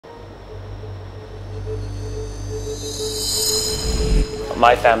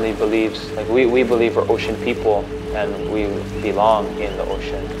My family believes, like we believe we're ocean people and we belong in the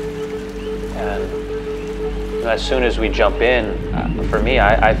ocean. And as soon as we jump in, for me,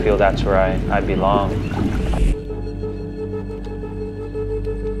 I feel that's where I belong.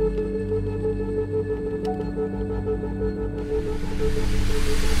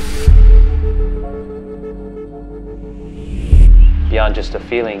 Beyond just a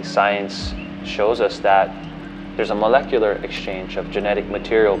feeling, science shows us that there's a molecular exchange of genetic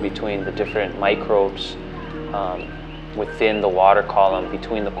material between the different microbes within the water column,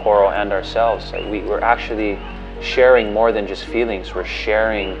 between the coral and ourselves. We're actually sharing more than just feelings, we're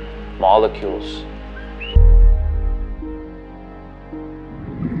sharing molecules.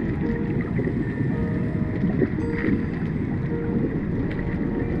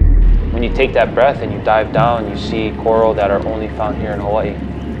 When you take that breath and you dive down, you see coral that are only found here in Hawaii.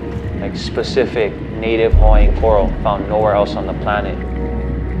 Like specific native Hawaiian coral found nowhere else on the planet.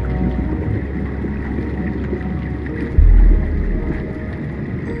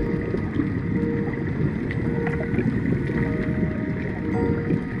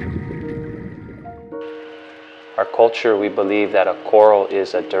 Our culture, we believe that a coral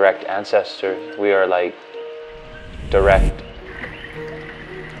is a direct ancestor. We are like direct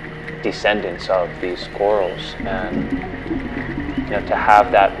descendants of these corals, and to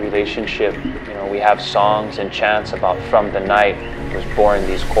have that relationship, we have songs and chants about from the night was born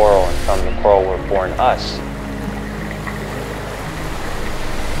these coral, and from the coral were born us.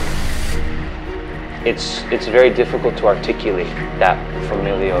 It's very difficult to articulate that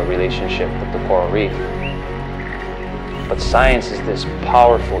familial relationship with the coral reef. But science is this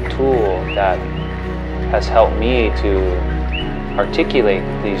powerful tool that has helped me to articulate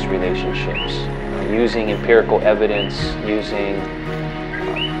these relationships using empirical evidence, using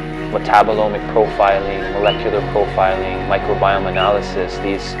metabolomic profiling, molecular profiling, microbiome analysis.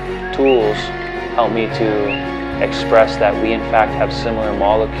 These tools help me to express that we in fact have similar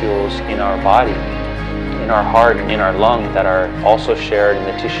molecules in our body, in our heart, in our lung, that are also shared in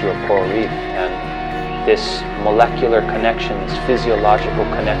the tissue of coral reef. And this molecular connection, this physiological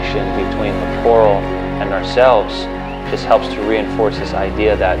connection between the coral and ourselves just helps to reinforce this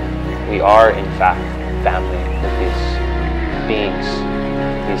idea that we are in fact family with these beings,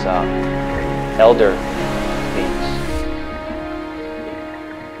 these elder beings.